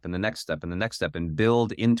next step and the next step and the next step and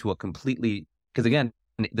build into a completely, because again,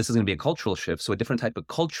 this is going to be a cultural shift. So a different type of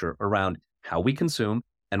culture around how we consume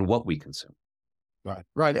and what we consume.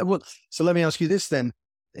 Right. Well, so let me ask you this then.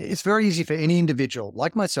 It's very easy for any individual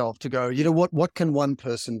like myself to go, what can one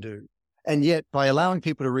person do? And yet by allowing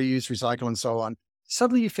people to reuse, recycle and so on,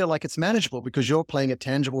 suddenly you feel like it's manageable because you're playing a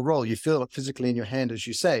tangible role. You feel it physically in your hand, as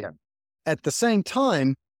you say. At the same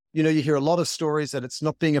time, you hear a lot of stories that it's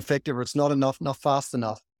not being effective or it's not enough, not fast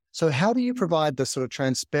enough. So how do you provide the sort of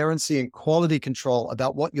transparency and quality control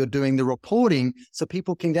about what you're doing, the reporting, so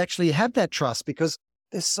people can actually have that trust? Because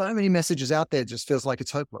there's so many messages out there, it just feels like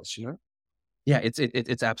it's hopeless, Yeah,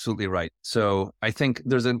 it's absolutely right. So I think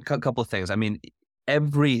there's a couple of things. I mean,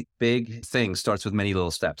 every big thing starts with many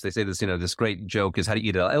little steps. They say this, this great joke is how to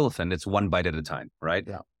eat an elephant. It's one bite at a time, right?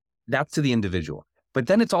 Yeah. That's to the individual. But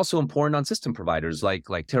then it's also important on system providers like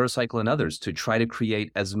TerraCycle and others to try to create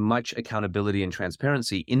as much accountability and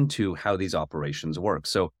transparency into how these operations work.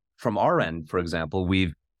 So from our end, for example,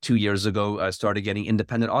 we've 2 years ago started getting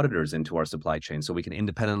independent auditors into our supply chain so we can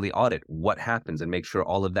independently audit what happens and make sure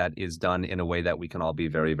all of that is done in a way that we can all be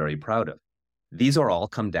very, very proud of. These are all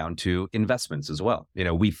come down to investments as well.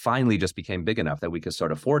 We finally just became big enough that we could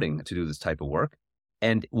start affording to do this type of work.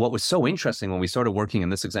 And what was so interesting when we started working in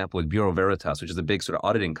this example with Bureau Veritas, which is a big sort of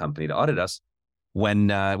auditing company to audit us, when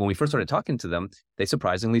we first started talking to them, they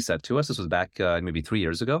surprisingly said to us, this was back maybe 3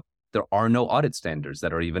 years ago, there are no audit standards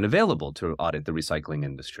that are even available to audit the recycling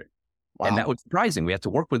industry. Wow. And that was surprising. We had to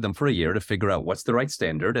work with them for a year to figure out what's the right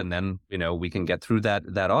standard. And then, we can get through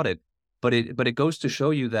that audit. But it goes to show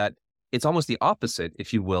you that it's almost the opposite,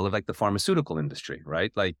 if you will, of like the pharmaceutical industry,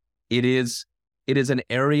 right? Like it is an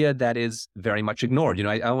area that is very much ignored.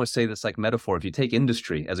 I always say this like metaphor. If you take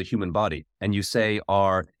industry as a human body and you say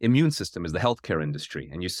our immune system is the healthcare industry,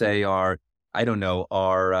 and you say our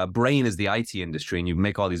brain is the IT industry, and you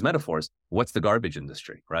make all these metaphors, what's the garbage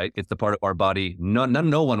industry, right? It's the part of our body no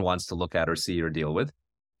one wants to look at or see or deal with.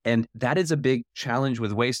 And that is a big challenge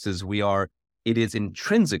with waste it is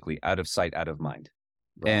intrinsically out of sight, out of mind.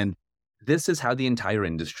 Right. And this is how the entire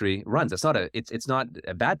industry runs. It's not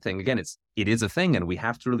a bad thing. Again, it is a thing, and we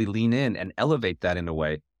have to really lean in and elevate that in a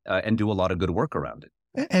way and do a lot of good work around it.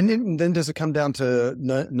 And then does it come down to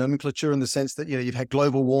nomenclature in the sense that, you've had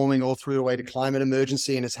global warming all through the way to climate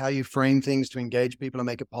emergency, and it's how you frame things to engage people and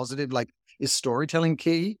make it positive? Like, is storytelling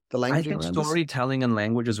key? The language? I think storytelling and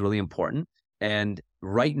language is really important. And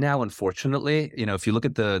right now, unfortunately, if you look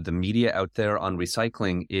at the media out there on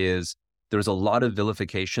recycling, there's a lot of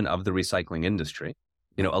vilification of the recycling industry.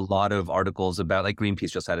 A lot of articles about, like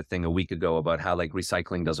Greenpeace just had a thing a week ago about how like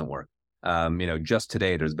recycling doesn't work. Just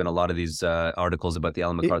today, there's been a lot of these articles about the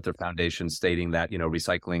Ellen MacArthur Foundation stating that,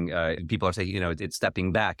 recycling, people are saying, it's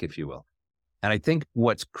stepping back, if you will. And I think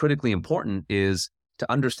what's critically important is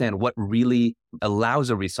to understand what really allows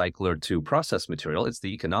a recycler to process material. It's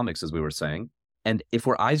the economics, as we were saying. And if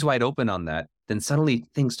we're eyes wide open on that, then suddenly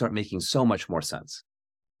things start making so much more sense.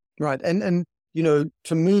 Right. And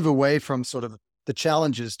to move away from sort of the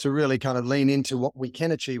challenges to really kind of lean into what we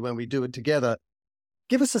can achieve when we do it together.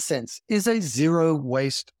 Give us a sense, is a zero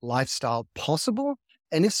waste lifestyle possible?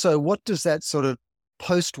 And if so, what does that sort of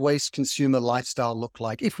post-waste consumer lifestyle look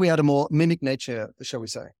like if we had a more mimic nature, shall we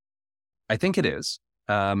say? I think it is.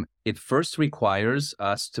 It first requires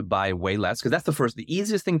us to buy way less, because the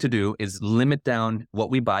easiest thing to do is limit down what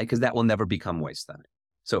we buy, because that will never become waste then.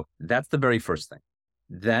 So that's the very first thing.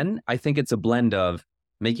 Then I think it's a blend of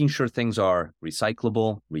making sure things are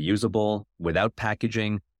recyclable, reusable, without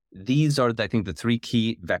packaging. These are, I think, the three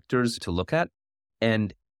key vectors to look at.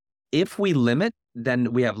 And if we limit,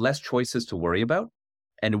 then we have less choices to worry about.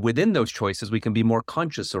 And within those choices, we can be more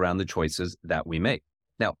conscious around the choices that we make.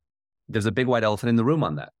 Now, there's a big white elephant in the room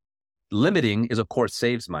on that. Limiting is, of course,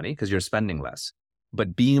 saves money because you're spending less.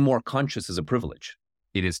 But being more conscious is a privilege.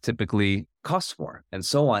 It is typically costs more and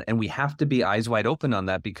so on. And we have to be eyes wide open on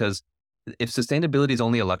that, because if sustainability is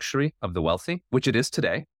only a luxury of the wealthy, which it is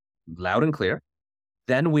today, loud and clear,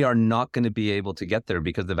 then we are not going to be able to get there,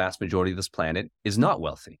 because the vast majority of this planet is not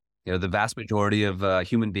wealthy. The vast majority of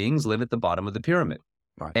human beings live at the bottom of the pyramid.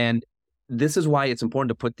 Right. And this is why it's important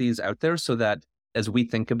to put these out there, so that as we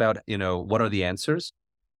think about, what are the answers,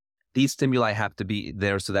 these stimuli have to be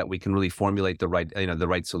there so that we can really formulate the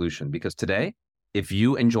right solution. Because today, if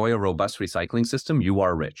you enjoy a robust recycling system, you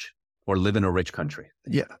are rich or live in a rich country.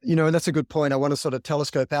 Yeah. That's a good point. I want to sort of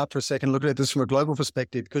telescope out for a second, look at this from a global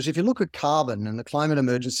perspective, because if you look at carbon and the climate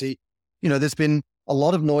emergency, there's been a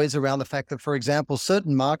lot of noise around the fact that, for example,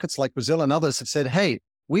 certain markets like Brazil and others have said, hey,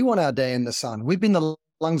 we want our day in the sun. We've been the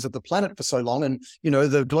lungs of the planet for so long. And,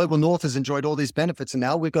 the global north has enjoyed all these benefits. And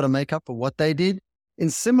now we've got to make up for what they did. In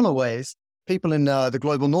similar ways, people in the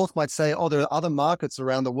global north might say, oh, there are other markets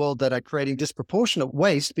around the world that are creating disproportionate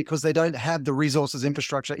waste because they don't have the resources,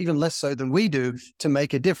 infrastructure, even less so than we do, to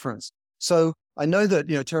make a difference. So I know that,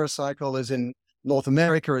 TerraCycle is in North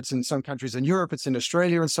America, it's in some countries in Europe, it's in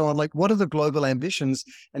Australia and so on. Like, what are the global ambitions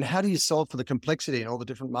and how do you solve for the complexity in all the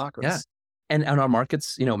different markets? Yeah. And our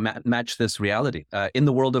markets, match this reality. In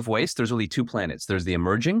the world of waste, there's really two planets. There's the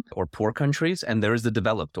emerging or poor countries, and there's the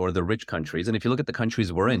developed or the rich countries. And if you look at the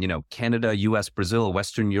countries we're in, Canada, US, Brazil,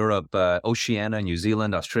 Western Europe, Oceania, New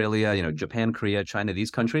Zealand, Australia, Japan, Korea, China,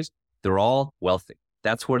 these countries, they're all wealthy.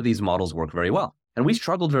 That's where these models work very well. And we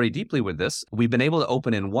struggled very deeply with this. We've been able to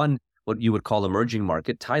open in one, what you would call emerging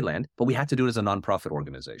market, Thailand, but we had to do it as a nonprofit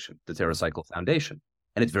organization, the TerraCycle Foundation.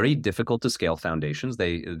 And it's very difficult to scale foundations.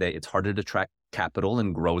 It's harder to attract capital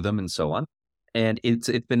and grow them and so on. And it's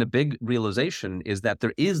been a big realization is that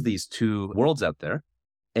there is these two worlds out there.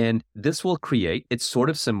 And this will create, it's sort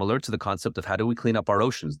of similar to the concept of how do we clean up our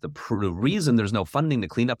oceans. The reason there's no funding to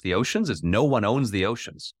clean up the oceans is no one owns the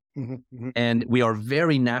oceans. Mm-hmm, mm-hmm. And we are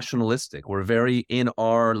very nationalistic. We're very in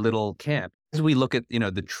our little camp. As we look at,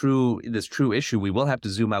 this true issue, we will have to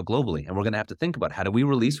zoom out globally. And we're going to have to think about how do we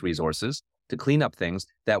release resources to clean up things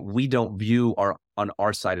that we don't view are on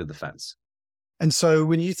our side of the fence. And so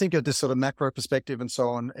when you think of this sort of macro perspective and so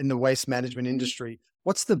on in the waste management industry,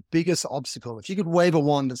 what's the biggest obstacle? If you could wave a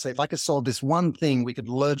wand and say, if I could solve this one thing, we could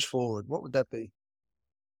lurch forward, what would that be?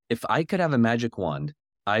 If I could have a magic wand,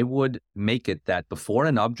 I would make it that before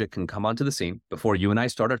an object can come onto the scene, before you and I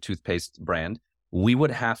start our toothpaste brand, we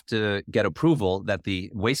would have to get approval that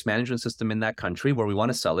the waste management system in that country where we want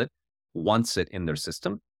to sell it wants it in their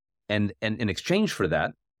system. And in exchange for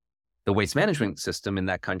that, the waste management system in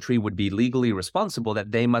that country would be legally responsible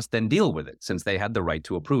that they must then deal with it since they had the right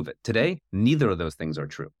to approve it. Today, neither of those things are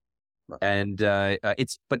true. Right. And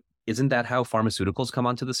but isn't that how pharmaceuticals come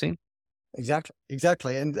onto the scene?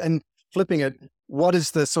 Exactly. And flipping it, what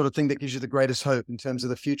is the sort of thing that gives you the greatest hope in terms of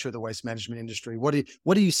the future of the waste management industry? What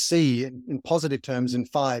do you see in positive terms in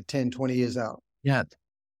 5, 10, 20 years out? Yeah.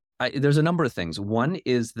 There's a number of things. One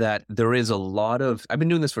is that there is a lot of, I've been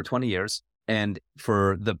doing this for 20 years. And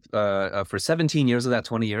for 17 years of that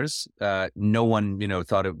 20 years, no one,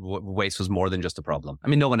 thought waste was more than just a problem. I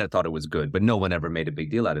mean, no one had thought it was good, but no one ever made a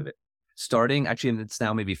big deal out of it. Starting, actually, it's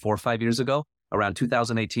now maybe 4 or 5 years ago, around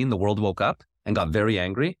 2018, the world woke up and got very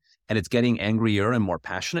angry, and it's getting angrier and more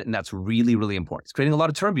passionate. And that's really, really important. It's creating a lot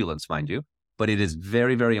of turbulence, mind you, but it is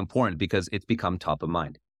very, very important because it's become top of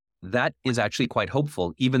mind. That is actually quite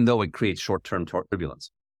hopeful, even though it creates short-term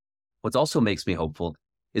turbulence. What also makes me hopeful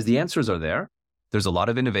is the answers are there. There's a lot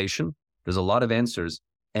of innovation. There's a lot of answers,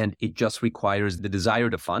 and it just requires the desire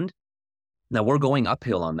to fund. Now, we're going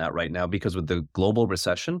uphill on that right now because with the global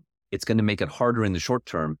recession, it's going to make it harder in the short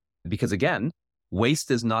term because, again, waste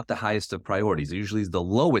is not the highest of priorities. It usually is the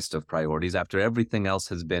lowest of priorities after everything else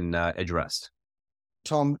has been addressed.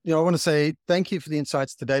 Tom, I want to say thank you for the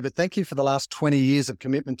insights today, but thank you for the last 20 years of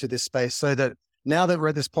commitment to this space so that now that we're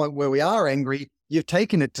at this point where we are angry, you've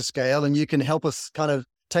taken it to scale and you can help us kind of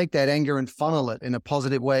take that anger and funnel it in a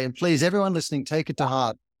positive way. And please, everyone listening, take it to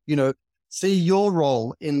heart. See your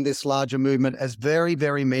role in this larger movement as very,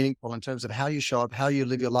 very meaningful in terms of how you show up, how you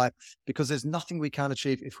live your life, because there's nothing we can't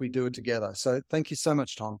achieve if we do it together. So thank you so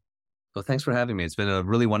much, Tom. Well, thanks for having me. It's been a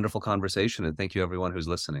really wonderful conversation, and thank you everyone who's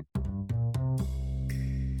listening.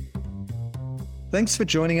 Thanks for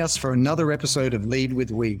joining us for another episode of Lead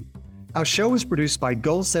with We. Our show is produced by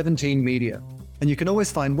Goal 17 Media, and you can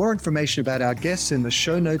always find more information about our guests in the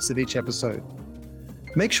show notes of each episode.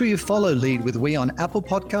 Make sure you follow Lead with We on Apple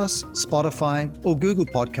Podcasts, Spotify, or Google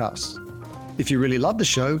Podcasts. If you really love the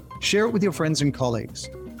show, share it with your friends and colleagues.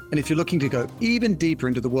 And if you're looking to go even deeper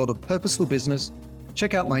into the world of purposeful business,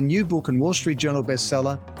 check out my new book and Wall Street Journal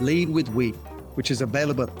bestseller, Lead with We, which is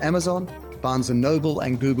available at Amazon, Barnes & Noble,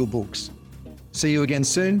 and Google Books. See you again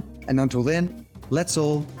soon, and until then, let's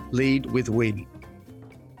all lead with We.